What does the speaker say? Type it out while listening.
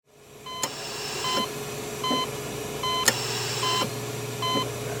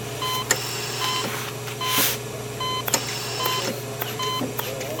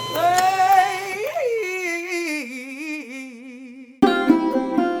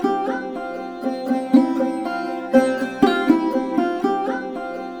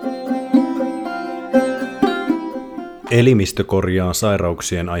Elimistö korjaa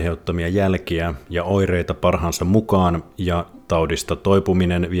sairauksien aiheuttamia jälkiä ja oireita parhaansa mukaan, ja taudista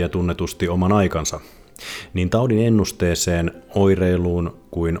toipuminen vie tunnetusti oman aikansa. Niin taudin ennusteeseen, oireiluun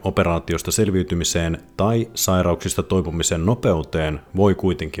kuin operaatiosta selviytymiseen tai sairauksista toipumisen nopeuteen voi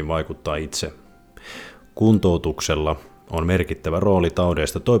kuitenkin vaikuttaa itse. Kuntoutuksella on merkittävä rooli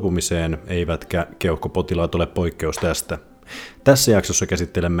taudeista toipumiseen, eivätkä keuhkopotilaat ole poikkeus tästä. Tässä jaksossa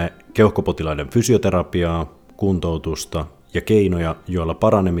käsittelemme keuhkopotilaiden fysioterapiaa, kuntoutusta ja keinoja, joilla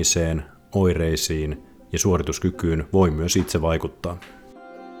paranemiseen, oireisiin ja suorituskykyyn voi myös itse vaikuttaa.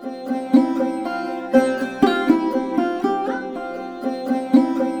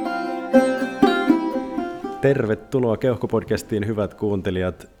 Tervetuloa Keuhkopodcastiin, hyvät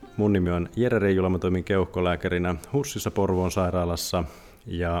kuuntelijat. Mun nimi on Jere Reijula, mä toimin keuhkolääkärinä HUSissa Porvoon sairaalassa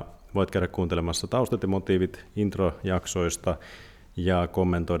ja voit käydä kuuntelemassa taustat ja motiivit intro-jaksoista ja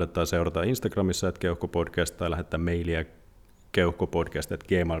kommentoida tai seurata Instagramissa @keuhkopodcast tai lähettää mailia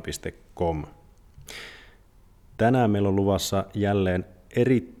keuhkopodcast@gmail.com. Tänään meillä on luvassa jälleen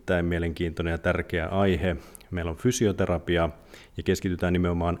erittäin mielenkiintoinen ja tärkeä aihe. Meillä on fysioterapia ja keskitytään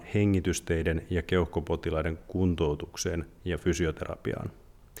nimenomaan hengitysteiden ja keuhkopotilaiden kuntoutukseen ja fysioterapiaan.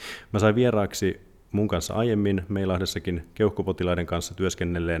 Mä sain vieraaksi mun kanssa aiemmin Meilahdessakin keuhkopotilaiden kanssa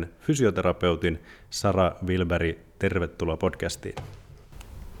työskennelleen fysioterapeutin Sara Willberg. Tervetuloa podcastiin.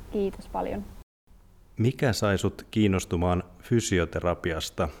 Kiitos paljon. Mikä sai sut kiinnostumaan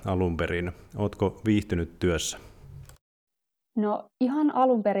fysioterapiasta alun perin? Ootko viihtynyt työssä? No ihan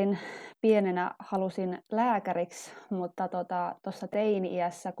alun perin pienenä halusin lääkäriksi, mutta tuossa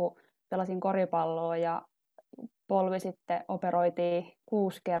teini-iässä, kun pelasin koripalloa ja polvi sitten operoitiin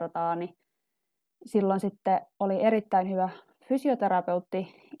 6 kertaa, niin silloin sitten oli erittäin hyvä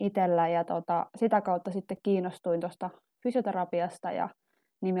fysioterapeutti itsellä ja sitä kautta sitten kiinnostuin tuosta fysioterapiasta ja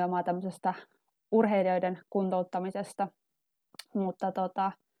nimenomaan tämmöisestä urheilijoiden kuntouttamisesta, mutta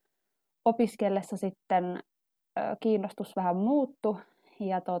opiskellessa sitten kiinnostus vähän muuttui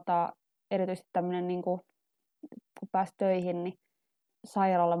ja erityisesti tämmöinen, niin kun pääsi töihin, niin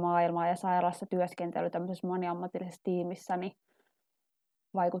sairaalamaailmaa ja sairaalassa työskentely tämmöisessä moniammatillisessa tiimissä niin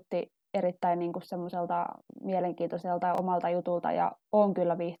vaikutti erittäin niin kuin semmoiselta mielenkiintoiselta ja omalta jutulta ja olen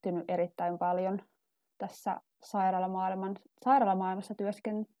kyllä viihtynyt erittäin paljon tässä sairaalamaailmassa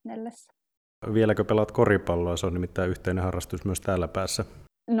työskennellessä. Vieläkö pelaat koripalloa? Se on nimittäin yhteinen harrastus myös täällä päässä.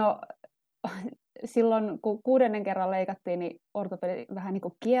 No silloin kun 6. kerran leikattiin, niin ortopedi vähän niin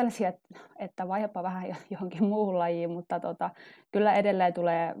kuin kielsi, että vaihepa vähän johonkin muuhun lajiin, mutta kyllä edelleen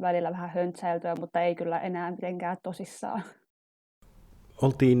tulee välillä vähän höntsäiltyä, mutta ei kyllä enää mitenkään tosissaan.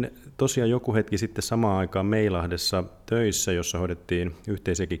 Oltiin tosiaan joku hetki sitten samaan aikaan Meilahdessa töissä, jossa hoidettiin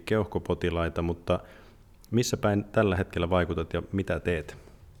yhteisiäkin keuhkopotilaita, mutta missä päin tällä hetkellä vaikutat ja mitä teet?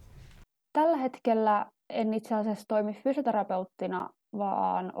 Tällä hetkellä en itse asiassa toimi fysioterapeuttina,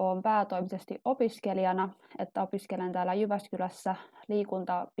 vaan olen päätoimisesti opiskelijana, että opiskelen täällä Jyväskylässä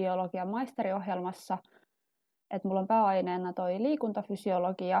liikuntabiologian maisteriohjelmassa. Että mulla on pääaineena toi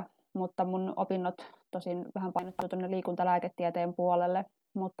liikuntafysiologia, mutta mun opinnot tosin vähän painottuu tuonne liikuntalääketieteen puolelle,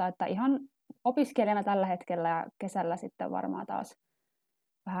 mutta että ihan opiskelijana tällä hetkellä ja kesällä sitten varmaan taas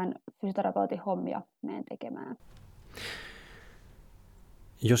vähän fysioterapeutin hommia menen tekemään.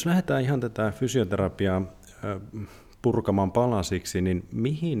 Jos lähdetään ihan tätä fysioterapiaa purkamaan palasiksi, niin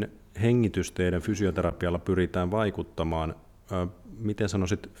mihin hengitysteiden fysioterapialla pyritään vaikuttamaan? Miten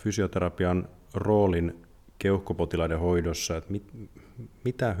sanoisit fysioterapian roolin keuhkopotilaiden hoidossa? Että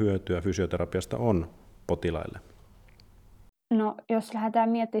mitä hyötyä fysioterapiasta on potilaille? No, jos lähdetään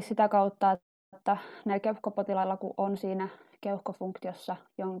miettimään sitä kautta, että näillä keuhkopotilailla kun on siinä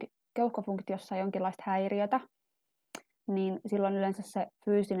keuhkofunktiossa jonkinlaista häiriötä, niin silloin yleensä se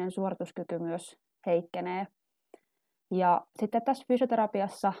fyysinen suorituskyky myös heikkenee. Ja sitten tässä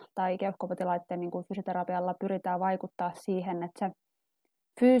fysioterapiassa tai keuhkopotilaiden niin kuin fysioterapialla pyritään vaikuttaa siihen, että se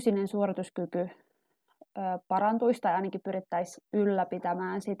fyysinen suorituskyky parantuisi tai ainakin pyrittäisiin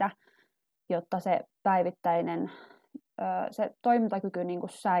ylläpitämään sitä, jotta se päivittäinen se toimintakyky niin kuin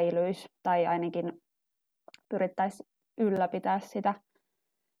säilyisi tai ainakin pyrittäisiin ylläpitää sitä.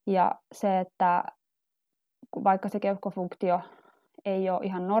 Ja se, että vaikka se keuhkofunktio ei ole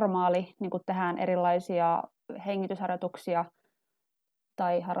ihan normaali, niin kun tehdään erilaisia hengitysharjoituksia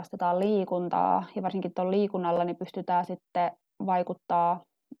tai harrastetaan liikuntaa, ja varsinkin tuon liikunnalla niin pystytään sitten vaikuttaa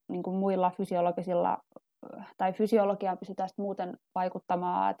niin kuin muilla fysiologiaan pystytään sitten muuten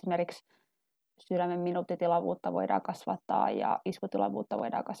vaikuttamaan, esimerkiksi sydämen minuuttitilavuutta voidaan kasvattaa ja iskutilavuutta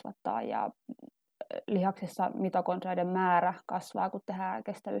voidaan kasvattaa ja lihaksissa mitokondrioiden määrä kasvaa, kun tehdään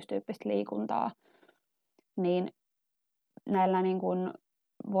kestävyystyyppistä liikuntaa. Niin näillä niin kuin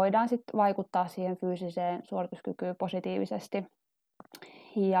voidaan sitten vaikuttaa siihen fyysiseen suorituskykyyn positiivisesti.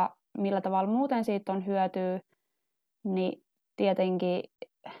 Ja millä tavalla muuten siitä on hyötyä, niin tietenkin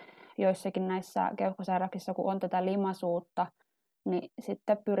joissakin näissä keuhkosairauksissa, kun on tätä limaisuutta, niin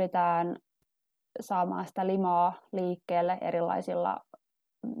sitten pyritään saamaan sitä limaa liikkeelle erilaisilla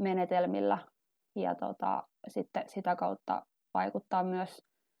menetelmillä ja sitten sitä kautta vaikuttaa myös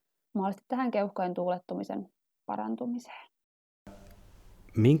mahdollisesti tähän keuhkojen tuulettumisen parantumiseen.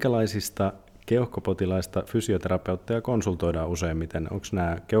 Minkälaisista keuhkopotilaista fysioterapeutteja konsultoidaan useimmiten? Onko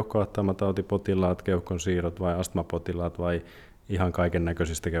nämä keuhkoahtaamatautipotilaat, keuhkon siirrot vai astmapotilaat vai ihan kaiken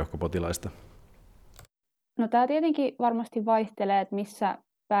näköisistä keuhkopotilaista? No tämä tietenkin varmasti vaihtelee, että missä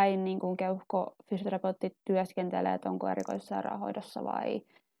päin niin kuin keuhkofysioterapeutti työskentelee, että onko erikoissairaanhoidossa vai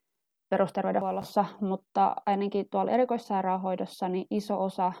perusterveydenhuollossa, mutta ainakin tuolla erikoissairaanhoidossa niin iso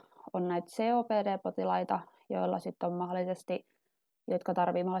osa on näitä COPD-potilaita, joilla sitten on mahdollisesti, jotka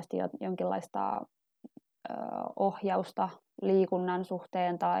tarvitsevat mahdollisesti jonkinlaista ohjausta liikunnan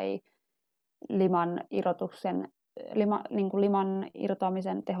suhteen tai liman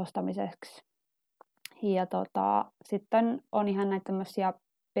irtoamisen tehostamiseksi. Ja sitten on ihan näitä tämmöisiä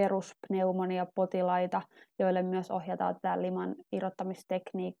peruspneumoniapotilaita, joille myös ohjataan tätä liman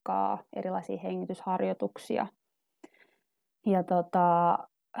irrottamistekniikkaa, erilaisia hengitysharjoituksia. Ja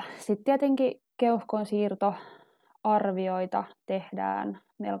sitten tietenkin keuhkon siirtoarvioita tehdään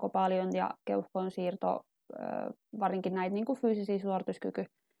melko paljon ja keuhkon siirto, varsinkin näitä niin kuin fyysisiä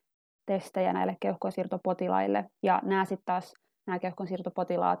suorituskykytestejä näille keuhkonsiirtopotilaille. Ja nämä sitten taas nämä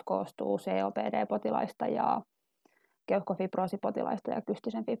keuhkonsiirtopotilaat koostuu COPD-potilaista ja keuhkofibrosipotilaista ja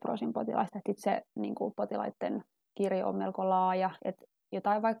kystisen fibroosin potilaista. Et itse niin kuin potilaiden kirjo on melko laaja. Et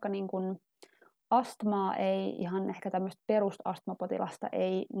jotain vaikka niin kuin astmaa ei, ihan ehkä tämmöistä perusastmapotilasta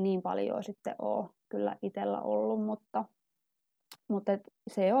ei niin paljon sitten ole kyllä itsellä ollut, mutta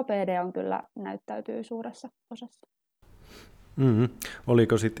COPD on kyllä näyttäytyy suuressa osassa. Mm-hmm.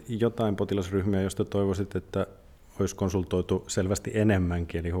 Oliko sitten jotain potilasryhmiä, josta toivoisit, että olisi konsultoitu selvästi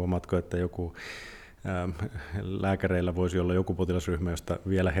enemmänkin, eli huomaatko, että joku lääkäreillä voisi olla joku potilasryhmä, josta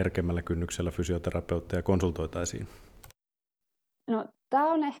vielä herkemmällä kynnyksellä fysioterapeutteja konsultoitaisiin? No,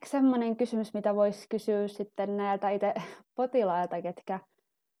 tämä on ehkä semmoinen kysymys, mitä voisi kysyä sitten näiltä itse potilailta, ketkä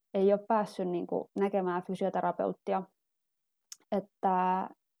ei ole päässyt niin kuin näkemään fysioterapeuttia. Että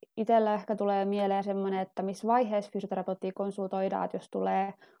itsellä ehkä tulee mieleen semmoinen, että missä vaiheessa fysioterapeuttia konsultoidaan, että jos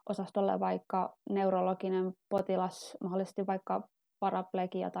tulee osastolle vaikka neurologinen potilas, mahdollisesti vaikka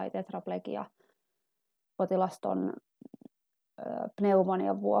paraplegia tai tetraplegia potilaston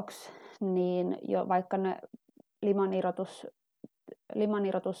pneumonian vuoksi, niin jo vaikka ne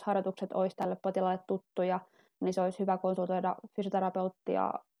limanirrotusharjoitukset olisi tälle potilaalle tuttuja, niin se olisi hyvä konsultoida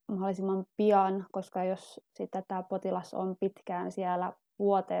fysioterapeuttia mahdollisimman pian, koska jos sitten tämä potilas on pitkään siellä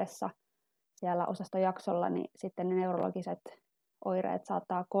vuoteessa siellä osastojaksolla, niin sitten ne neurologiset oireet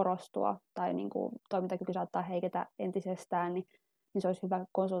saattaa korostua tai niin kuin toimintakyky saattaa heiketä entisestään, niin se olisi hyvä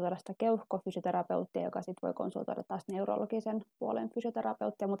konsultoida sitä keuhkofysioterapeuttia, joka sitten voi konsultoida taas neurologisen puolen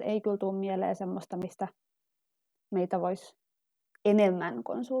fysioterapeuttia, mutta ei kyllä tule mieleen semmoista, mistä meitä voisi enemmän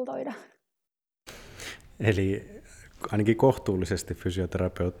konsultoida. Eli ainakin kohtuullisesti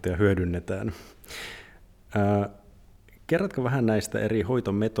fysioterapeuttia hyödynnetään. Kerrotko vähän näistä eri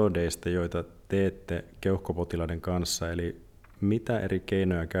hoitometodeista, joita teette keuhkopotilaiden kanssa, eli mitä eri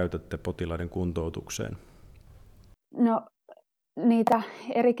keinoja käytätte potilaiden kuntoutukseen? No, niitä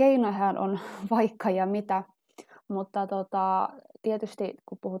eri keinoja on vaikka ja mitä, mutta tietysti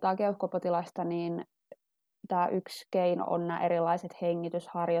kun puhutaan keuhkopotilaista, niin tämä yksi keino on nämä erilaiset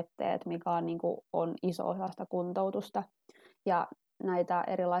hengitysharjoitteet, mikä on, niin kuin, on iso osa sitä kuntoutusta. Ja näitä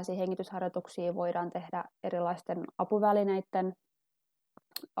erilaisia hengitysharjoituksia voidaan tehdä erilaisten apuvälineiden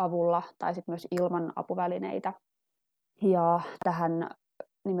avulla tai sitten myös ilman apuvälineitä. Ja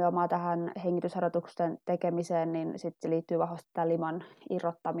nimenomaan tähän hengitysharjoitusten tekemiseen niin sitten liittyy vahvasti tämä liman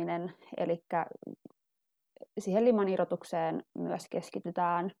irrottaminen, eli siihen liman irrotukseen myös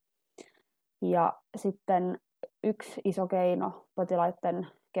keskitytään. Ja sitten yksi iso keino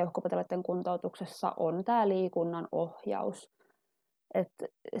keuhkopotilaiden kuntoutuksessa on tämä liikunnan ohjaus. Että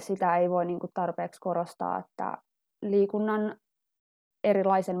sitä ei voi niinku tarpeeksi korostaa, että liikunnan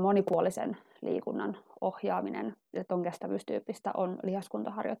erilaisen monipuolisen liikunnan ohjaaminen, että on kestävyystyyppistä, on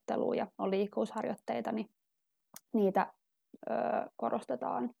lihaskuntaharjoittelua ja on liikkuvuusharjoitteita, niin niitä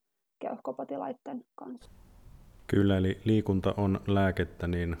korostetaan keuhkopotilaiden kanssa. Kyllä, eli liikunta on lääkettä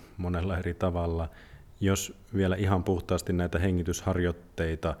niin monella eri tavalla. Jos vielä ihan puhtaasti näitä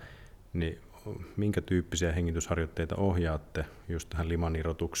hengitysharjoitteita, niin minkä tyyppisiä hengitysharjoitteita ohjaatte just tähän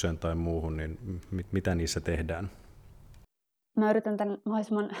limanirrotukseen tai muuhun, niin mitä niissä tehdään? Mä yritän tämän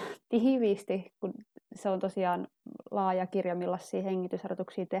mahdollisimman tiiviisti, kun se on tosiaan laaja kirja, millaisia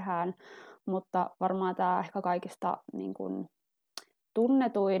hengitysharjoituksia tehdään, mutta varmaan tämä ehkä kaikista niin kuin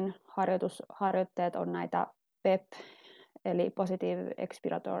tunnetuin harjoitteet on näitä PEP, eli Positive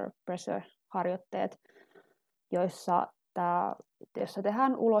Expiratory Pressure-harjoitteet, joissa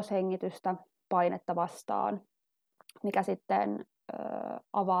tehdään uloshengitystä painetta vastaan, mikä sitten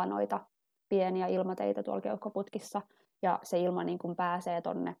avaa noita pieniä ilmateitä tuolla keuhkoputkissa, ja se ilma niin kuin pääsee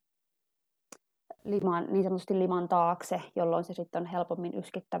tonne niin sanotusti liman taakse, jolloin se sitten on helpommin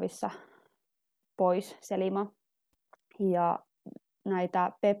yskittävissä pois se lima. Ja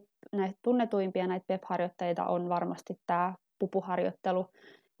näitä tunnetuimpia näitä PEP-harjoitteita on varmasti tämä pupuharjoittelu,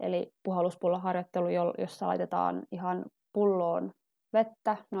 eli puhalluspulloharjoittelu, jossa laitetaan ihan pulloon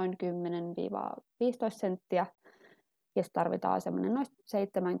vettä noin 10-15 senttiä, ja tarvitaan semmoinen noin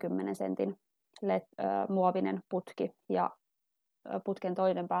 70 sentin muovinen putki, ja putken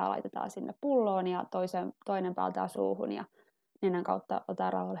toinen pää laitetaan sinne pulloon ja toinen pää otetaan suuhun, ja nenän kautta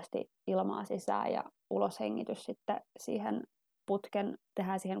otetaan rauhallisesti ilmaa sisään, ja uloshengitys sitten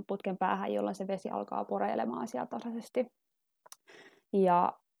tehdään siihen putken päähän, jolla se vesi alkaa poreilemaan sieltä tasaisesti.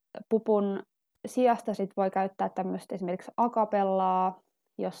 Ja pupun sijasta sit voi käyttää tämmöistä esimerkiksi acapellaa,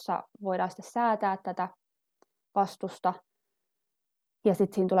 jossa voidaan sitten säätää tätä vastusta. Ja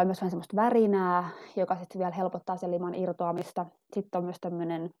sitten siinä tulee myös vähän semmoista värinää, joka sitten vielä helpottaa sen liman irtoamista. Sitten on myös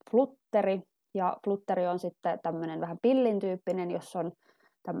tämmöinen flutteri, ja flutteri on sitten tämmöinen vähän pillin tyyppinen, jossa on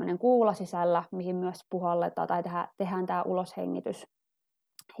tämmöinen kuula sisällä, mihin myös puhalletaan tai tehdään tämä uloshengitys.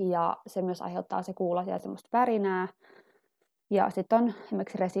 Ja se myös aiheuttaa se kuula siellä semmoista värinää. Ja sitten on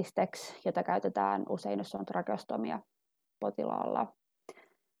esimerkiksi Resistex, jota käytetään usein, jos on trakeostomia potilaalla.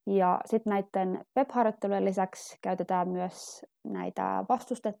 Ja sitten näiden PEP-harjoittelujen lisäksi käytetään myös näitä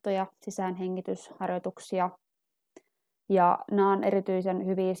vastustettuja sisäänhengitysharjoituksia. Ja nämä on erityisen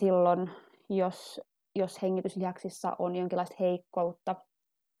hyviä silloin, jos hengityslihaksissa on jonkinlaista heikkoutta,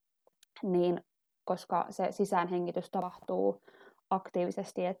 niin koska se sisäänhengitys tapahtuu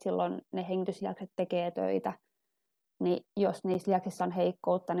aktiivisesti, että silloin ne hengityslihakset tekee töitä, niin jos niissä lihaksissa on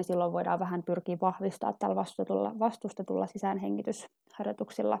heikkoutta, niin silloin voidaan vähän pyrkiä vahvistamaan tällä vastustetulla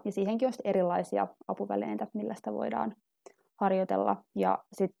sisäänhengitysharjoituksilla. Ja siihenkin on erilaisia apuvälineitä, millä sitä voidaan harjoitella. Ja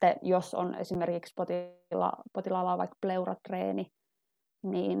sitten jos on esimerkiksi potilaalla on vaikka pleuratreeni,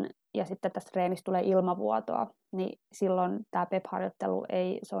 ja sitten tästä treenistä tulee ilmavuotoa, niin silloin tämä PEP-harjoittelu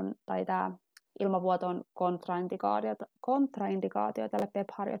tai tämä ilmavuoto on kontraindikaatio tälle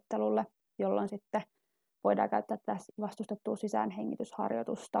PEP-harjoittelulle, jolloin sitten voidaan käyttää tässä vastustettua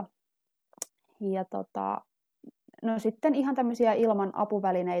sisäänhengitysharjoitusta. Ja no sitten ihan tämmöisiä ilman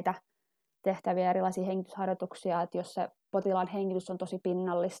apuvälineitä tehtäviä erilaisia hengitysharjoituksia, että jos se potilaan hengitys on tosi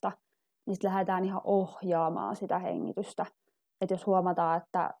pinnallista, niin sitten lähdetään ihan ohjaamaan sitä hengitystä. Että jos huomataan,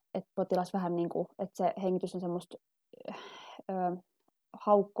 että potilas vähän niin kuin, että se hengitys on semmoista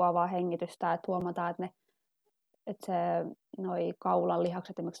haukkoavaa hengitystä, että huomataan, että noi kaulan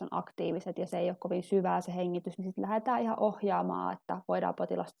lihakset esimerkiksi on aktiiviset ja se ei ole kovin syvää se hengitys, niin sitten lähdetään ihan ohjaamaan, että voidaan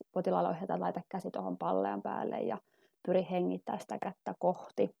potilaalle ohjata, että laita käsi tuohon pallean päälle ja pyri hengittämään sitä kättä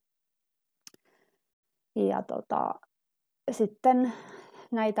kohti. Ja sitten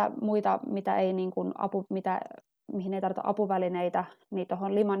näitä muita, mihin ei tarvita apuvälineitä, niin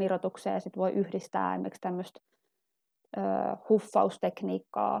tuohon liman irrotukseen sit voi yhdistää esimerkiksi tämmöistä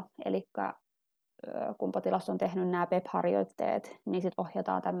huffaustekniikkaa, eli kun potilas on tehnyt nämä PEP-harjoitteet, niin sitten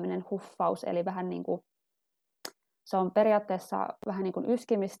ohjataan tämmöinen huffaus, eli vähän niin kuin, se on periaatteessa vähän niin kuin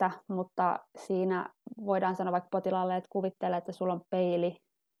yskimistä, mutta siinä voidaan sanoa vaikka potilaalle, että kuvittele, että sulla on peili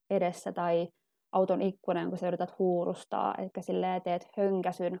edessä tai auton ikkunen, kun sä yrität huurustaa, eli silleen teet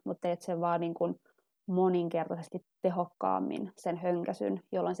hönkäsyn, mutta teet sen vaan niin kuin moninkertaisesti tehokkaammin sen hönkäsyn,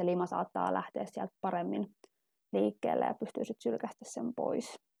 jolloin se lima saattaa lähteä sieltä paremmin liikkeelle ja pystyy sitten sylkästä sen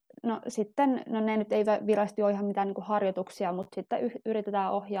pois. No sitten, ne nyt ei virallisesti ole ihan mitään niin kuin harjoituksia, mutta sitten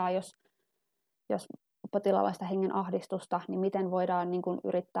yritetään ohjaa, jos potilaalla on sitä hengen ahdistusta, niin miten voidaan niin kuin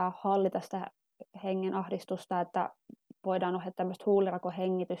yrittää hallita sitä hengen ahdistusta, että voidaan ohjata tämmöistä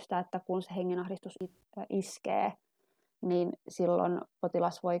huulirakohengitystä, että kun se hengen ahdistus iskee, niin silloin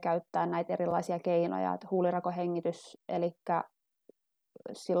potilas voi käyttää näitä erilaisia keinoja, että huulirakohengitys, eli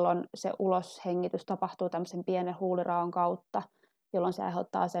silloin se uloshengitys tapahtuu tämmöisen pienen huuliraon kautta, jolloin se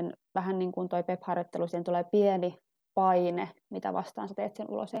aiheuttaa sen, vähän niin kuin toi PEP-harjoittelu, siihen tulee pieni paine, mitä vastaan sä teet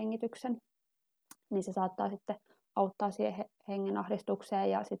sen uloshengityksen, niin se saattaa sitten auttaa siihen hengen ahdistukseen,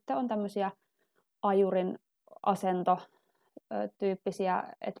 ja sitten on tämmöisiä ajurin asentotyyppisiä,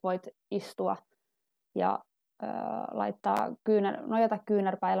 että voit istua ja nojata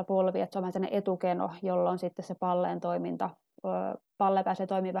kyynärpäillä polviin, että se on vähän sellainen etukeno, jolloin sitten se palleen toiminta palle pääsee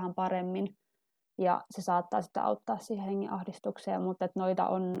toimimaan vähän paremmin ja se saattaa sitten auttaa siihen hengenahdistukseen, mutta noita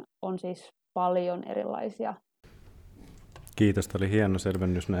on siis paljon erilaisia. Kiitos, tämä oli hieno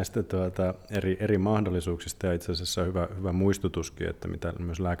selvennys näistä eri mahdollisuuksista ja itse asiassa hyvä muistutuskin, että mitä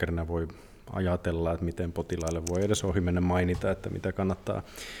myös lääkärinä voi ajatella, että miten potilaille voi edes ohimennen mainita, että mitä kannattaa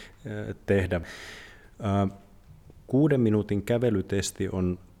tehdä. 6 minuutin kävelytesti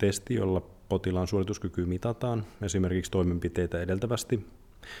on testi, jolla potilaan suorituskyky mitataan, esimerkiksi toimenpiteitä edeltävästi.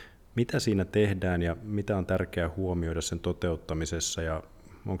 Mitä siinä tehdään ja mitä on tärkeää huomioida sen toteuttamisessa ja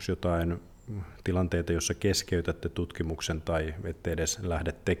onko jotain tilanteita, jossa keskeytätte tutkimuksen tai ette edes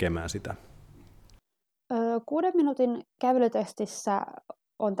lähde tekemään sitä? 6 minuutin kävelytestissä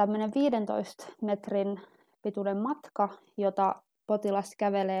on tämmöinen 15 metrin pituinen matka, jota potilas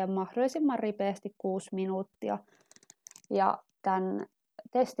kävelee mahdollisimman ripeästi 6 minuuttia. Ja tämän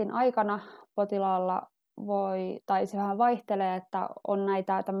testin aikana potilaalla tai se vähän vaihtelee, että on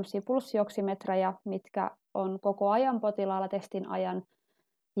näitä tämmöisiä pulssioksimetrejä, mitkä on koko ajan potilaalla testin ajan,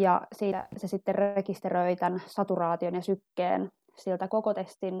 ja siitä se sitten rekisteröi tämän saturaation ja sykkeen siltä koko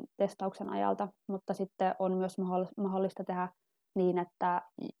testauksen ajalta, mutta sitten on myös mahdollista tehdä niin, että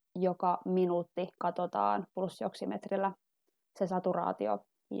joka minuutti katsotaan pulssioksimetrillä se saturaatio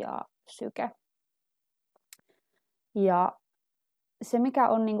ja syke. Ja se, mikä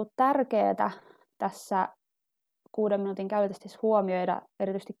on tärkeää tässä 6 minuutin kävelytestissä huomioida,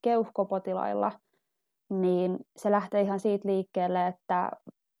 erityisesti keuhkopotilailla, niin se lähtee ihan siitä liikkeelle,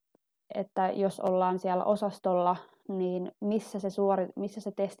 että jos ollaan siellä osastolla, niin missä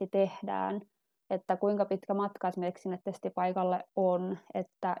se testi tehdään, että kuinka pitkä matka esimerkiksi sinne testipaikalle on,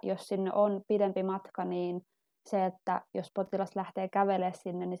 että jos sinne on pidempi matka, niin se, että jos potilas lähtee kävelemään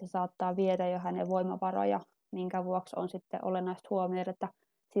sinne, niin se saattaa viedä jo hänen voimavaroja, minkä vuoksi on sitten olennaista huomioida, että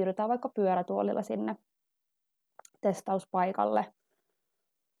siirrytään vaikka pyörätuolilla sinne testauspaikalle.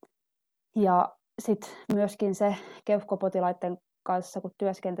 Ja sitten myöskin se keuhkopotilaiden kanssa, kun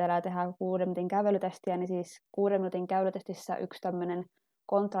työskentelee ja tehdään 6 minuutin kävelytestiä, niin siis 6 minuutin kävelytestissä yksi tämmöinen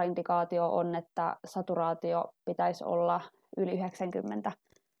kontraindikaatio on, että saturaatio pitäisi olla yli 90,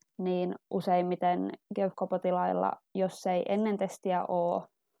 niin useimmiten keuhkopotilailla, jos ei ennen testiä ole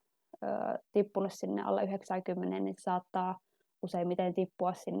tippunut sinne alle 90, niin saattaa useimmiten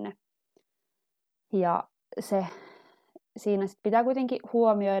tippua sinne. Ja siinä pitää kuitenkin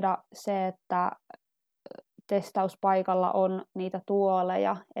huomioida se, että testauspaikalla on niitä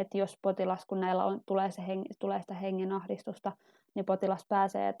tuoleja, että jos potilas, kun näillä tulee sitä hengenahdistusta, niin potilas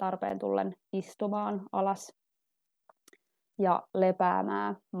pääsee tarpeen tullen istumaan alas ja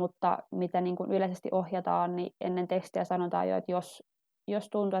lepäämään, mutta mitä niin kuin yleisesti ohjataan, niin ennen testiä sanotaan jo, että jos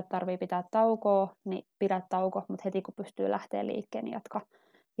tuntuu, että tarvitsee pitää taukoa, niin pidä tauko, mutta heti kun pystyy lähteä liikkeen, niin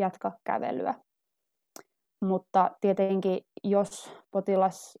jatka kävelyä. Mutta tietenkin, jos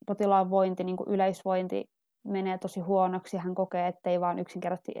potilaan vointi, niin kuin yleisvointi, menee tosi huonoksi, hän kokee, ettei vaan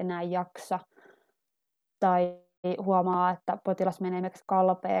yksinkertaisesti enää jaksa, tai huomaa, että potilas menee esimerkiksi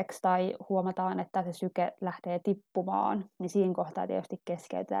kalpeaksi, tai huomataan, että se syke lähtee tippumaan, niin siinä kohtaa tietysti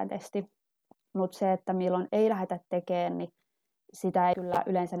keskeytetään testi. Mutta se, että milloin ei lähdetä tekemään, niin sitä ei kyllä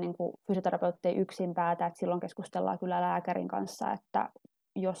yleensä niin kuin fysioterapeutti ei yksin päätä, että silloin keskustellaan kyllä lääkärin kanssa, että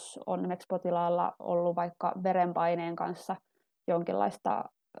jos on esimerkiksi potilaalla ollut vaikka verenpaineen kanssa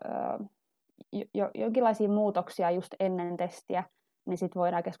jonkinlaisia muutoksia just ennen testiä, niin sitten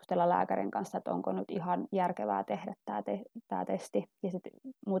voidaan keskustella lääkärin kanssa, että onko nyt ihan järkevää tehdä tämä testi. Ja sitten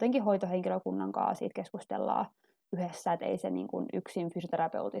muutenkin hoitohenkilökunnan kanssa siitä keskustellaan yhdessä, että ei se niin kuin yksin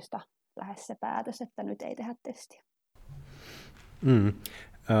fysioterapeutista lähde se päätös, että nyt ei tehdä testiä.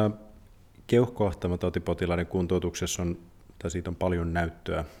 Keuhkoahtimotautipotilaiden kuntoutuksessa siitä on paljon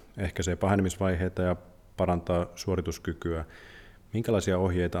näyttöä, ehkäisee pahenemisvaiheita ja parantaa suorituskykyä. Minkälaisia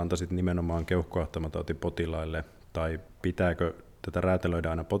ohjeita antaisit nimenomaan keuhkoahtimotautipotilaille, tai pitääkö tätä räätälöidä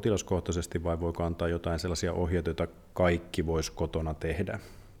aina potilaskohtaisesti, vai voiko antaa jotain sellaisia ohjeita, joita kaikki vois kotona tehdä?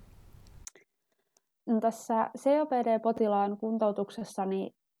 No, tässä COPD-potilaan kuntoutuksessa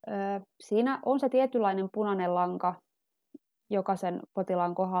niin, siinä on se tietynlainen punainen lanka jokaisen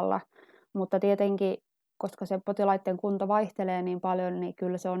potilaan kohdalla, mutta tietenkin, koska se potilaiden kunto vaihtelee niin paljon, niin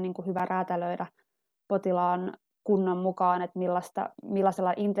kyllä se on niin kuin hyvä räätälöidä potilaan kunnon mukaan, että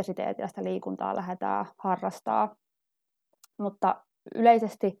millaisella intensiteetillä sitä liikuntaa lähdetään harrastaa. Mutta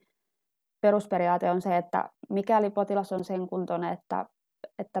yleisesti perusperiaate on se, että mikäli potilas on sen kuntoinen,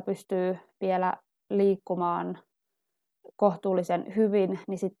 että pystyy vielä liikkumaan kohtuullisen hyvin,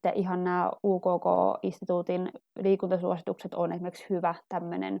 niin sitten ihan nämä UKK-instituutin liikuntasuositukset on esimerkiksi hyvä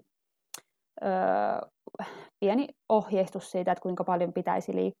tämmöinen pieni ohjeistus siitä, että kuinka paljon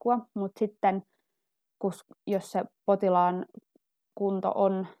pitäisi liikkua, mutta sitten jos se potilaan kunto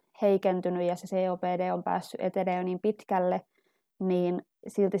on heikentynyt ja se COPD on päässyt etenemään jo niin pitkälle, niin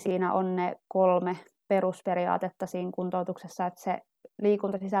silti siinä on ne 3 perusperiaatetta siinä kuntoutuksessa, että se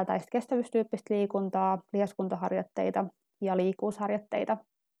liikunta sisältää kestävyystyyppistä liikuntaa, lihaskuntaharjoitteita ja liikkuvuusharjoitteita.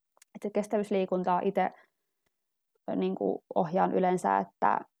 Että se kestävyysliikuntaa itse niin kuin ohjaan yleensä,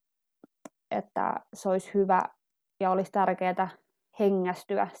 että se olisi hyvä ja olisi tärkeää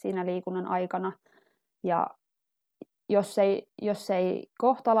hengästyä siinä liikunnan aikana. Ja jos ei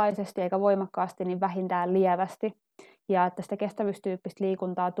kohtalaisesti eikä voimakkaasti, niin vähintään lievästi. Ja että sitä kestävyystyyppistä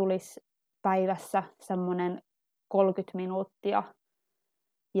liikuntaa tulisi päivässä semmoinen 30 minuuttia.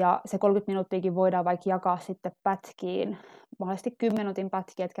 Ja se 30 minuuttiakin voidaan vaikka jakaa sitten pätkiin. Mahdollisesti 10 minuutin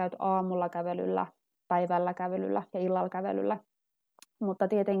pätkiä, että käyt aamulla kävelyllä, päivällä kävelyllä ja illalla kävelyllä. Mutta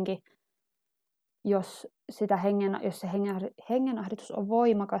tietenkin, jos se hengenahdistus on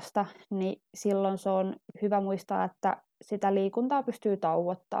voimakasta, niin silloin se on hyvä muistaa, että sitä liikuntaa pystyy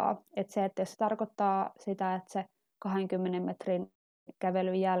tauottaa. Että se, että jos se tarkoittaa sitä, että se 20 metrin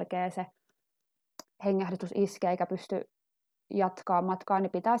kävelyn jälkeen se hengähdys iskee eikä pysty jatkaa matkaa,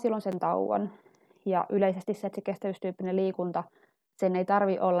 niin pitää silloin sen tauon. Ja yleisesti se, että se kestävyystyyppinen liikunta, sen ei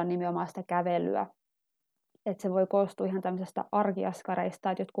tarvitse olla nimenomaan sitä kävelyä. Että se voi koostua ihan tämmöisestä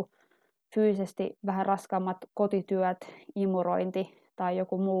arkiaskareista, että jotkut fyysisesti vähän raskaammat kotityöt, imurointi tai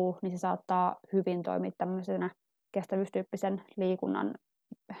joku muu, niin se saattaa hyvin toimia tämmöisenä kestävyystyyppisen liikunnan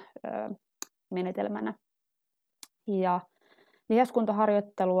menetelmänä. Ja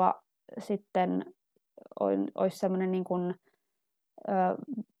lihaskuntaharjoittelua sitten olisi semmoinen niin kuin,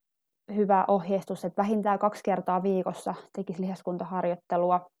 hyvä ohjeistus, että vähintään 2 kertaa viikossa tekisi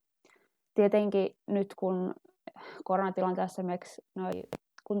lihaskuntaharjoittelua. Tietenkin nyt kun koronatilanteessa esimerkiksi noi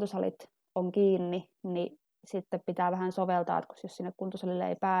kuntosalit on kiinni, niin sitten pitää vähän soveltaa, että jos sinne kuntosalille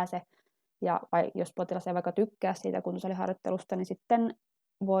ei pääse, vai jos potilas ei vaikka tykkää siitä kuntosaliharjoittelusta, niin sitten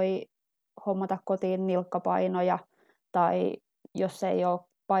voi hommata kotiin nilkkapainoja, tai jos ei ole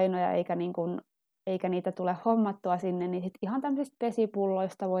painoja eikä niitä tule hommattua sinne, niin sit ihan tämmöisistä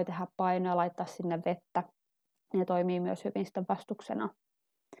vesipulloista voi tehdä painoja ja laittaa sinne vettä. Ne toimii myös hyvin sitten vastuksena.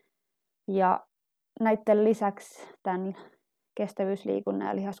 Ja näiden lisäksi, tämän kestävyysliikunnan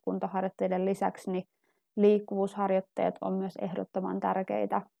ja lihaskuntaharjoitteiden lisäksi, niin liikkuvuusharjoitteet on myös ehdottoman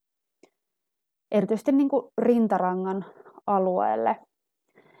tärkeitä. Erityisesti niin kuin rintarangan alueelle.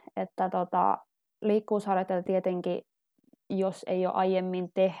 Että liikkuvuusharjoitteita tietenkin, jos ei ole aiemmin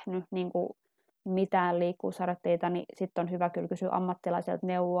tehnyt niin kuin mitään liikkuvuusharjoitteita, niin sitten on hyvä kyllä kysyä ammattilaiselta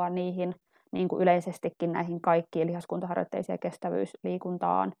neuvoa niihin, niin kuin yleisestikin näihin kaikkiin lihaskuntaharjoitteisiin ja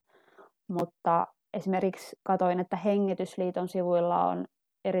kestävyysliikuntaan. Mutta esimerkiksi katsoin, että Hengitysliiton sivuilla on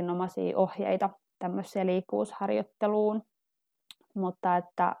erinomaisia ohjeita tämmöiseen liikkuvuusharjoitteluun. Mutta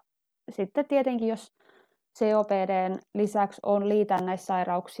että sitten tietenkin, jos COPDn lisäksi on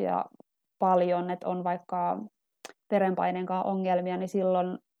liitännäissairauksia paljon, että on vaikka verenpaineen kanssa ongelmia, niin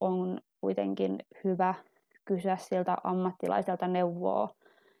silloin on kuitenkin hyvä kysyä siltä ammattilaiselta neuvoa,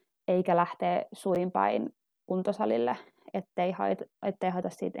 eikä lähteä suin päin kuntosalille, ettei haeta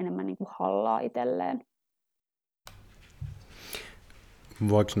siitä enemmän niin kuin hallaa itselleen.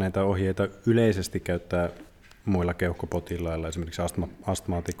 Voiko näitä ohjeita yleisesti käyttää muilla keuhkopotilailla, esimerkiksi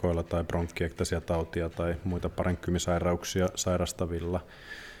astmaatikoilla tai bronkkiektaisia tautia tai muita parenkyymisairauksia sairastavilla?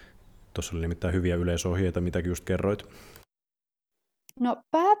 Tuossa oli nimittäin hyviä yleisohjeita, mitä just kerroit. No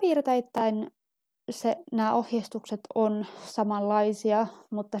pääpiirteittäin nämä ohjeistukset on samanlaisia,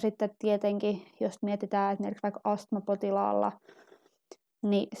 mutta sitten tietenkin, jos mietitään esimerkiksi vaikka astmapotilaalla,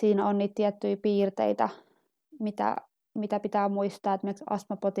 niin siinä on niitä tiettyjä piirteitä, mitä pitää muistaa, että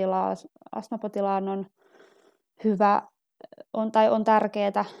astmapotilaan on hyvä, on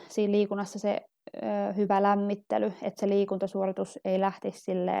tärkeää siinä liikunnassa se hyvä lämmittely, että se liikuntasuoritus ei lähtisi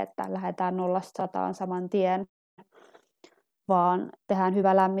silleen, että lähdetään 0-100 saman tien, vaan tehdään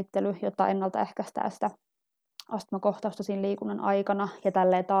hyvä lämmittely, jotta ennaltaehkäistään sitä astmakohtausta siinä liikunnan aikana. Ja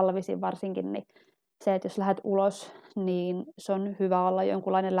tälleen talvisin varsinkin, niin se, että jos lähdet ulos, niin se on hyvä olla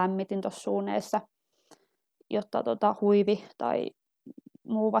jonkunlainen lämmitin tuossa suuneessa, jotta huivi tai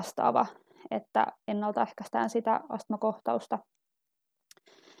muu vastaava, että ennaltaehkäistään sitä astmakohtausta.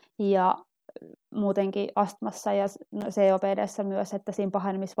 Ja muutenkin astmassa ja COPD:ssä myös, että siinä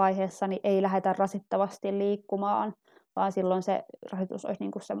pahenemisvaiheessa niin ei lähdetä rasittavasti liikkumaan, vaan silloin se rasitus olisi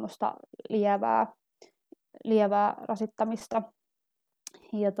niin kuin semmoista lievää rasittamista.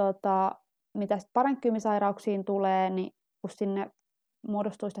 Ja mitä sitten parenkyymisairauksiin tulee, niin kun sinne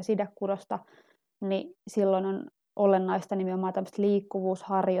muodostuu sitä sidekudosta, niin silloin on olennaista nimenomaan tämmöiset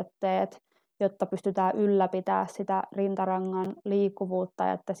liikkuvuusharjoitteet, jotta pystytään ylläpitämään sitä rintarangan liikkuvuutta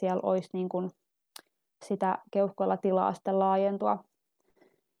ja että siellä olisi niin kuin sitä keuhkoilla tilaa sitten laajentua.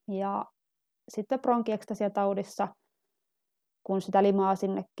 Ja sitten bronkiekstasiataudissa, kun sitä limaa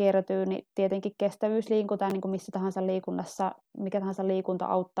sinne kertyy, niin tietenkin kestävyysliikunta, niin kuin missä tahansa liikunnassa, mikä tahansa liikunta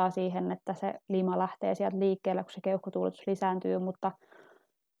auttaa siihen, että se lima lähtee sieltä liikkeelle, kun se keuhkotuuletus lisääntyy, mutta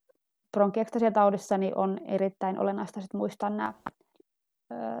bronkiekstasiataudissa niin on erittäin olennaista sit muistaa nämä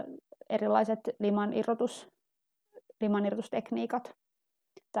erilaiset limanirrotustekniikat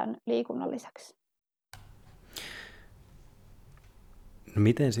tämän liikunnan lisäksi. No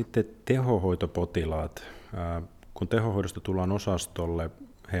miten sitten tehohoitopotilaat, kun tehohoidosta tullaan osastolle,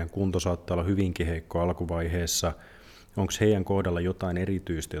 heidän kunto saattaa olla hyvinkin heikko alkuvaiheessa. Onko heidän kohdalla jotain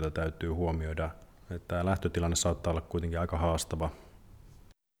erityistä, jota täytyy huomioida? Tämä lähtötilanne saattaa olla kuitenkin aika haastava.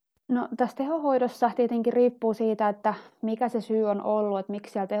 No, tässä tehohoidossa tietenkin riippuu siitä, että mikä se syy on ollut, että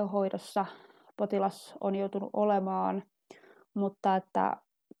miksi siellä tehohoidossa potilas on joutunut olemaan. Mutta että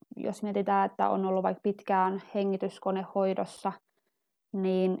jos mietitään, että on ollut vaikka pitkään hengityskonehoidossa,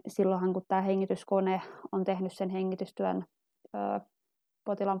 niin silloinhan kun tämä hengityskone on tehnyt sen hengitystyön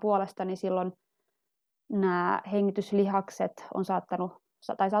potilaan puolesta, niin silloin nämä hengityslihakset on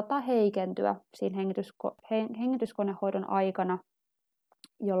saattaa heikentyä siinä hengityskonehoidon aikana,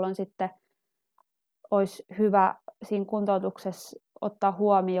 jolloin sitten olisi hyvä siinä kuntoutuksessa ottaa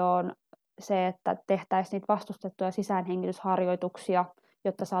huomioon se, että tehtäisiin niitä vastustettuja sisäänhengitysharjoituksia,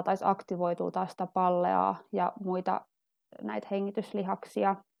 jotta saataisiin aktivoitua taas sitä palleaa ja muita näitä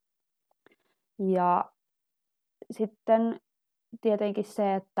hengityslihaksia. Ja sitten tietenkin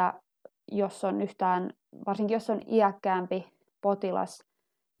se, että jos on varsinkin jos on iäkkäämpi potilas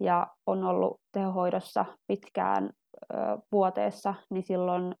ja on ollut tehohoidossa pitkään vuoteessa, niin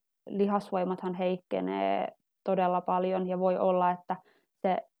silloin lihasvoimathan heikkenee todella paljon ja voi olla, että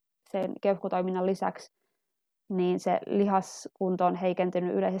sen keuhkotoiminnan lisäksi niin se lihaskunto on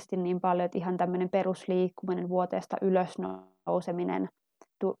heikentynyt yleisesti niin paljon, että ihan tämmöinen perusliikkuminen, vuoteesta ylös nouseminen,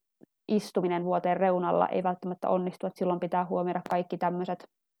 istuminen vuoteen reunalla ei välttämättä onnistu, että silloin pitää huomioida kaikki tämmöiset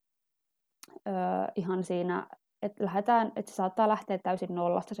ihan siinä, että se saattaa lähteä täysin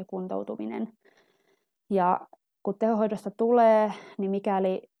nollasta se kuntoutuminen. Ja kun tehohoidosta tulee, niin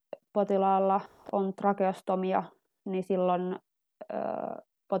mikäli potilaalla on trakeostomia, niin silloin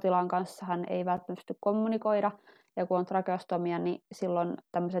potilaan kanssa hän ei välttämättä pysty kommunikoida. Ja kun on trakeostomia, niin silloin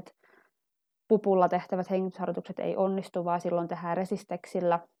tämmöiset pupulla tehtävät hengitysharjoitukset ei onnistu, vaan silloin tehdään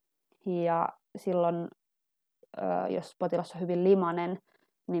resisteksillä. Ja silloin, jos potilas on hyvin limainen,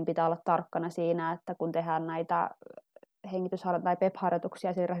 niin pitää olla tarkkana siinä, että kun tehdään näitä tai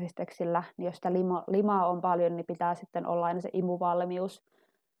PEP-harjoituksia siinä resisteksillä, niin jos sitä limaa on paljon, niin pitää sitten olla aina se imuvalmius,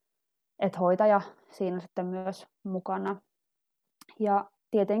 että hoitaja siinä sitten myös mukana. Ja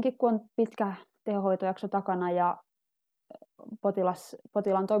tietenkin kun on pitkä tehohoitojakso takana ja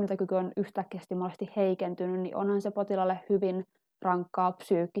potilaan toimintakyky on yhtäkkiä monesti heikentynyt, niin onhan se potilaalle hyvin rankkaa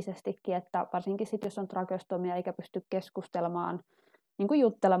psyykkisestikin, että varsinkin sitten jos on trakeostomia eikä pysty keskustelemaan, niin kuin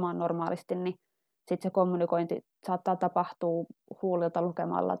juttelemaan normaalisti, niin sitten se kommunikointi saattaa tapahtua huulilta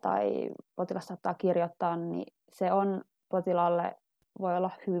lukemalla tai potilas saattaa kirjoittaa, niin se on potilaalle voi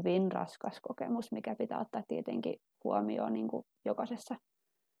olla hyvin raskas kokemus, mikä pitää ottaa tietenkin huomioon niin kuin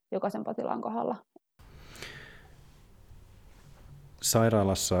jokaisen potilaan kohdalla.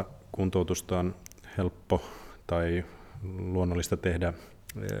 Sairaalassa kuntoutusta on helppo tai luonnollista tehdä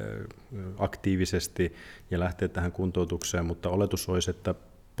aktiivisesti ja lähteä tähän kuntoutukseen, mutta oletus olisi, että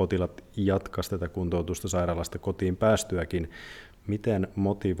potilaat jatkaisi tätä kuntoutusta sairaalasta kotiin päästyäkin. Miten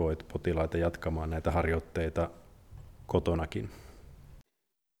motivoit potilaita jatkamaan näitä harjoitteita kotonakin?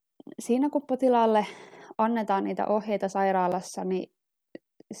 Siinä kun potilaalle annetaan niitä ohjeita sairaalassa, niin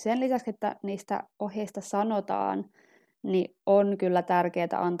sen lisäksi, että niistä ohjeista sanotaan, niin on kyllä tärkeää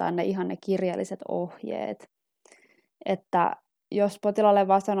antaa ne kirjalliset ohjeet. Että jos potilaalle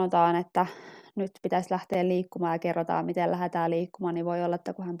vaan sanotaan, että nyt pitäisi lähteä liikkumaan ja kerrotaan, miten lähdetään liikkumaan, niin voi olla,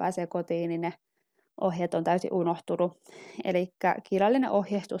 että kun hän pääsee kotiin, niin ne ohjeet on täysin unohtunut. Eli kirjallinen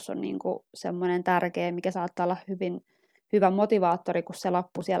ohjeistus on niin kuin semmoinen tärkeä, mikä saattaa olla hyvin hyvä motivaattori, kun se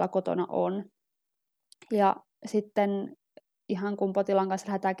lappu siellä kotona on. Ja sitten ihan kun potilaan kanssa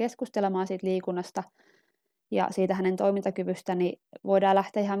lähdetään keskustelemaan siitä liikunnasta ja siitä hänen toimintakyvystä, niin voidaan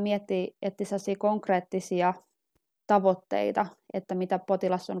lähteä ihan miettimään sellaisia konkreettisia tavoitteita, että mitä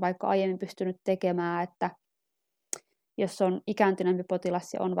potilas on vaikka aiemmin pystynyt tekemään, että jos on ikääntyneempi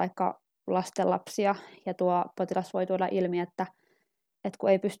potilas ja on vaikka lastenlapsia ja tuo potilas voi tuoda ilmi, että kun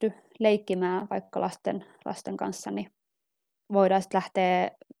ei pysty leikkimään vaikka lasten kanssa, niin voidaan sitten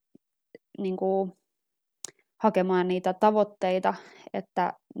lähteä niin kuin hakemaan niitä tavoitteita,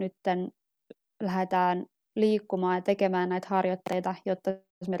 että nyt lähdetään liikkumaan ja tekemään näitä harjoitteita, jotta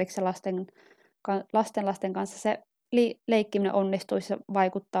esimerkiksi se lasten lasten kanssa se leikkiminen onnistuisi ja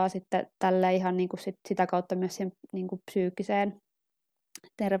vaikuttaa sitten tälle ihan niin kuin sitä kautta myös siihen niin kuin psyykkiseen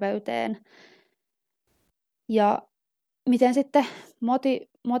terveyteen. Ja miten sitten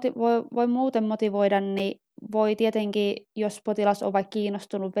voi muuten motivoida, niin voi tietenkin, jos potilas on vaikka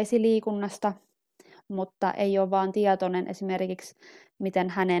kiinnostunut vesiliikunnasta, mutta ei ole vaan tietoinen esimerkiksi, miten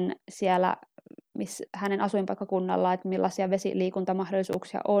hänen asuinpaikkakunnalla, että millaisia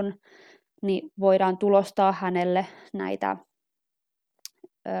vesiliikuntamahdollisuuksia on, niin voidaan tulostaa hänelle näitä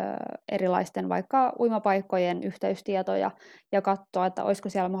erilaisten vaikka uimapaikkojen yhteystietoja ja katsoa, että olisiko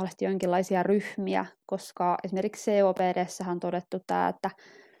siellä mahdollisesti jonkinlaisia ryhmiä, koska esimerkiksi COPD:ssähän on todettu tämä,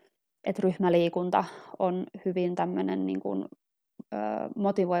 että ryhmäliikunta on hyvin tämmöinen niin kuin,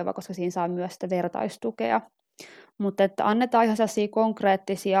 motivoiva, koska siinä saa myös sitä vertaistukea. Mutta että annetaan ihan sellaisia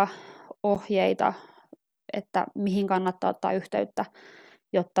konkreettisia ohjeita, että mihin kannattaa ottaa yhteyttä,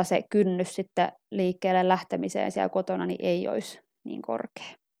 jotta se kynnys sitten liikkeelle lähtemiseen siellä kotona niin ei olisi niin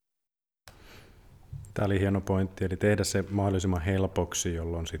korkea. Tämä oli hieno pointti, eli tehdä se mahdollisimman helpoksi,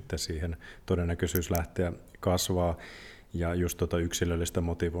 jolloin sitten siihen todennäköisyys lähteä kasvaa. Ja just yksilöllistä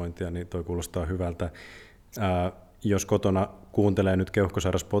motivointia, niin toi kuulostaa hyvältä. Jos kotona kuuntelee nyt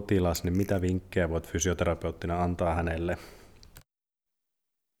keuhkosairas potilas, niin mitä vinkkejä voit fysioterapeuttina antaa hänelle?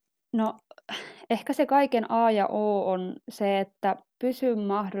 No, ehkä se kaiken A ja O on se, että pysy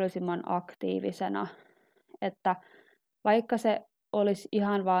mahdollisimman aktiivisena. Että vaikka se olisi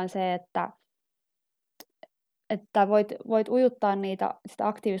ihan vaan se, että voit ujuttaa sitä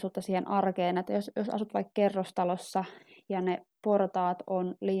aktiivisuutta siihen arkeen, että jos asut vaikka kerrostalossa ja ne portaat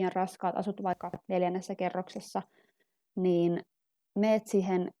on liian raskaat, asut vaikka 4. kerroksessa, niin meet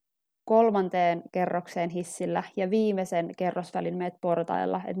siihen 3. kerrokseen hissillä ja viimeisen kerrosvälin meet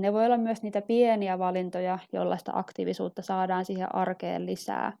portailla. Et ne voi olla myös niitä pieniä valintoja, joilla sitä aktiivisuutta saadaan siihen arkeen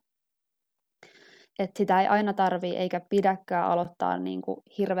lisää. Et sitä ei aina tarvitse eikä pidäkään aloittaa niin kuin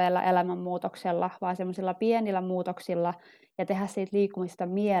hirveällä elämänmuutoksella, vaan semmoisilla pienillä muutoksilla ja tehdä siitä liikkumista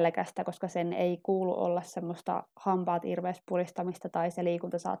mielekästä, koska sen ei kuulu olla semmoista hampaat irvees puristamista tai se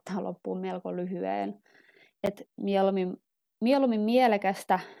liikunta saattaa loppua melko lyhyeen. Et mieluummin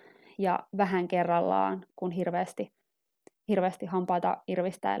mielekästä ja vähän kerrallaan, kun hirveästi hampaita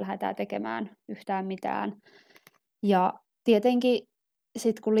irvistää ja lähdetään tekemään yhtään mitään. Ja tietenkin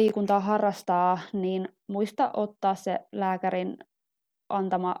sitten kun liikuntaa harrastaa, niin muista ottaa se lääkärin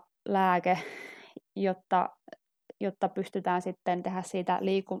antama lääke, jotta pystytään sitten tehdä siitä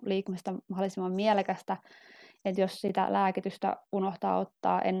liikkumista mahdollisimman mielekästä. Että jos sitä lääkitystä unohtaa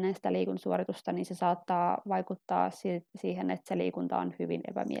ottaa ennen sitä liikuntasuoritusta, niin se saattaa vaikuttaa siihen, että se liikunta on hyvin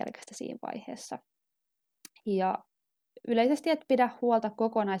epämielekästä siinä vaiheessa. Ja yleisesti, että pidä huolta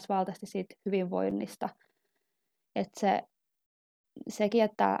kokonaisvaltaisesti siitä hyvinvoinnista. Että sekin,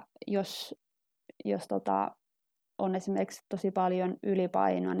 että jos on esimerkiksi tosi paljon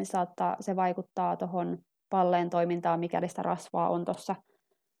ylipainoa, niin se vaikuttaa tuohon palleen toimintaan, mikäli sitä rasvaa on tuossa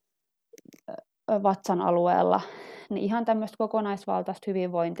vatsan alueella. Niin ihan tämmöistä kokonaisvaltaista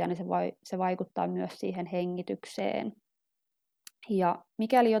hyvinvointia, niin se vaikuttaa myös siihen hengitykseen. Ja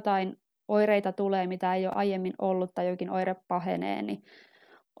mikäli jotain oireita tulee, mitä ei ole aiemmin ollut tai jokin oire pahenee, niin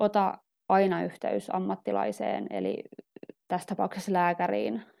ota aina yhteys ammattilaiseen, eli tässä tapauksessa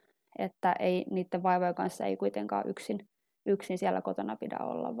lääkäriin, että niiden vaivojen kanssa ei kuitenkaan yksin siellä kotona pidä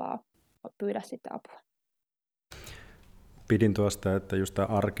olla, vaan pyydä sitten apua. Pidin tuosta, että just tämä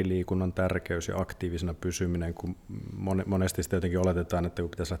arkiliikunnan tärkeys ja aktiivisena pysyminen, kun monesti sitä jotenkin oletetaan, että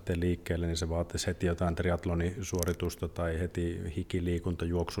kun pitäisi lähteä liikkeelle, niin se vaatisi heti jotain triathlonisuoritusta tai heti hikiliikunta,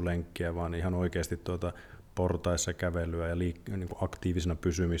 juoksulenkkiä, vaan ihan oikeasti portaissa kävelyä ja niin kuin aktiivisena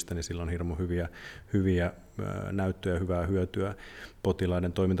pysymistä, niin sillä on hirmu hyviä näyttöjä ja hyvää hyötyä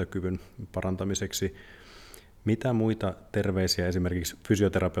potilaiden toimintakyvyn parantamiseksi. Mitä muita terveisiä esimerkiksi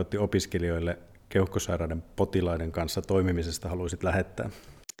fysioterapeuttiopiskelijoille keuhkosairaiden potilaiden kanssa toimimisesta haluaisit lähettää?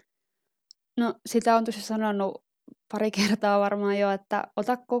 No sitä on tosiaan sanonut pari kertaa varmaan jo, että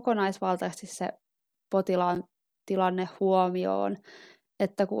ota kokonaisvaltaisesti se potilaan tilanne huomioon,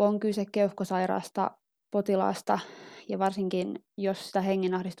 että kun on kyse keuhkosairaasta potilaasta ja varsinkin jos sitä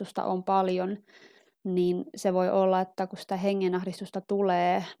hengenahdistusta on paljon, niin se voi olla, että kun sitä hengenahdistusta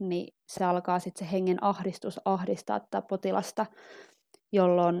tulee, niin se alkaa sitten se hengenahdistus ahdistaa tätä potilasta,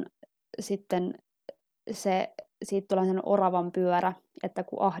 jolloin sitten siitä tulee sellainen oravan pyörä, että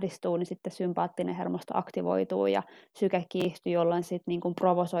kun ahdistuu, niin sitten sympaattinen hermosto aktivoituu ja syke kiihtyy, jolloin sitten niin kuin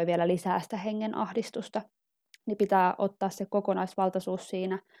provosoi vielä lisää sitä hengenahdistusta. Niin pitää ottaa se kokonaisvaltaisuus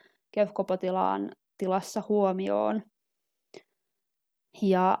siinä keuhkopotilaan tilassa huomioon.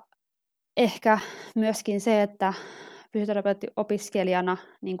 Ja ehkä myöskin se, että fysioterapeuttiopiskelijana,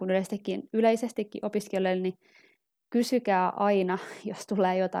 niin kuin yleisestikin opiskelijoille, niin kysykää aina, jos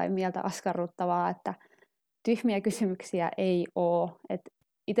tulee jotain mieltä askarruttavaa, että tyhmiä kysymyksiä ei ole.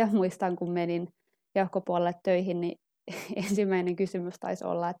 Itse muistan, kun menin keuhkopuolelle töihin, niin ensimmäinen kysymys taisi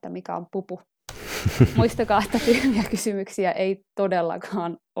olla, että mikä on pupu. Muistakaa, että tyhmiä kysymyksiä ei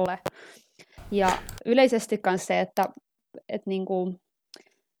todellakaan ole. Ja yleisesti myös se, että niin kuin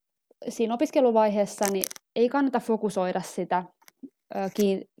siinä opiskeluvaiheessa niin ei kannata fokusoida sitä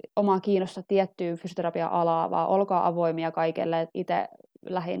omaa kiinnosta tiettyyn fysioterapiaa-alaa, vaan olkaa avoimia kaikelle. Itse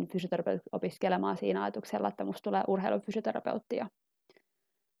lähdin fysioterapeutti opiskelemaan siinä ajatuksella, että musta tulee urheilufysioterapeutti, ja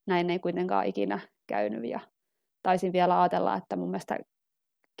näin ei kuitenkaan ikinä käynyt. Ja taisin vielä ajatella, että mun mielestä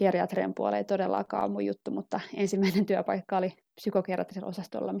geriatrian puoli ei todellakaan ole mun juttu, mutta ensimmäinen työpaikka oli psykogeriatrisella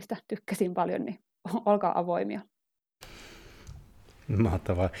osastolla, mistä tykkäsin paljon, niin olkaa avoimia.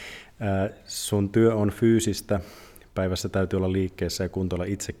 Mahtavaa. Sun työ on fyysistä. Päivässä täytyy olla liikkeessä ja kuntoilla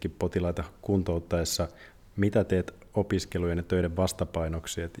itsekin potilaita kuntouttaessa. Mitä teet opiskelujen ja töiden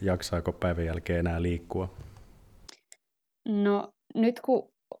vastapainoksi, että jaksaako päivän jälkeen enää liikkua? No nyt kun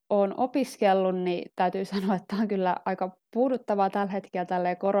olen opiskellut, niin täytyy sanoa, että tämä on kyllä aika puuduttavaa tällä hetkellä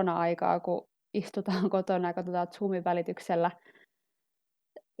tälleen korona-aikaa, kun istutaan kotona ja katsotaan Zoomin välityksellä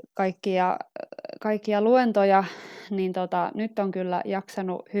kaikkia luentoja, niin nyt on kyllä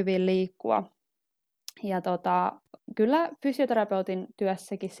jaksanut hyvin liikkua. Ja kyllä fysioterapeutin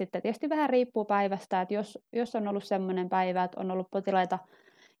työssäkin sitten tietysti vähän riippuu päivästä, että jos on ollut semmoinen päivä, että on ollut potilaita,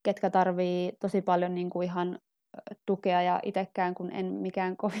 ketkä tarvii tosi paljon niin kuin ihan tukea, ja itsekään kun en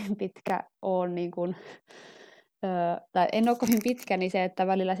mikään kovin pitkä ole, niin kuin, tai en ole kovin pitkä, niin se, että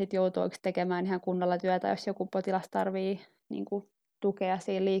välillä sit joutuu tekemään ihan kunnolla työtä, jos joku potilas tarvii niin kuin tukea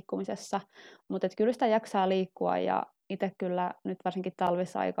siinä liikkumisessa, mutta kyllä sitä jaksaa liikkua, ja itse kyllä nyt varsinkin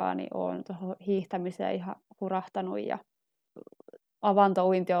talvisaikaa niin olen tuohon hiihtämiseen ihan hurahtanut, ja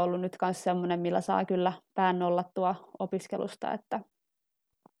avantouinti on ollut nyt myös semmoinen, millä saa kyllä pään nollattua opiskelusta, että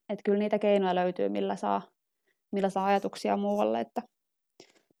kyllä niitä keinoja löytyy, millä saa ajatuksia muualle, että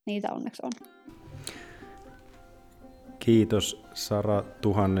niitä onneksi on. Kiitos Sara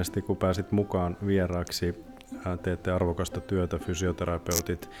tuhannesti, kun pääsit mukaan vieraaksi. Teette arvokasta työtä,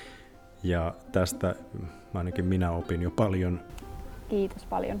 fysioterapeutit, ja tästä ainakin minä opin jo paljon. Kiitos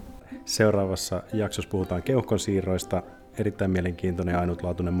paljon. Seuraavassa jaksossa puhutaan keuhkonsiirroista. Erittäin mielenkiintoinen ja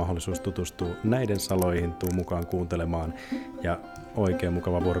ainutlaatuinen mahdollisuus tutustua näiden saloihin. Tuu mukaan kuuntelemaan, ja oikein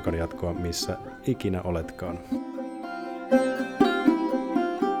mukava vuorokauden jatkoa, missä ikinä oletkaan.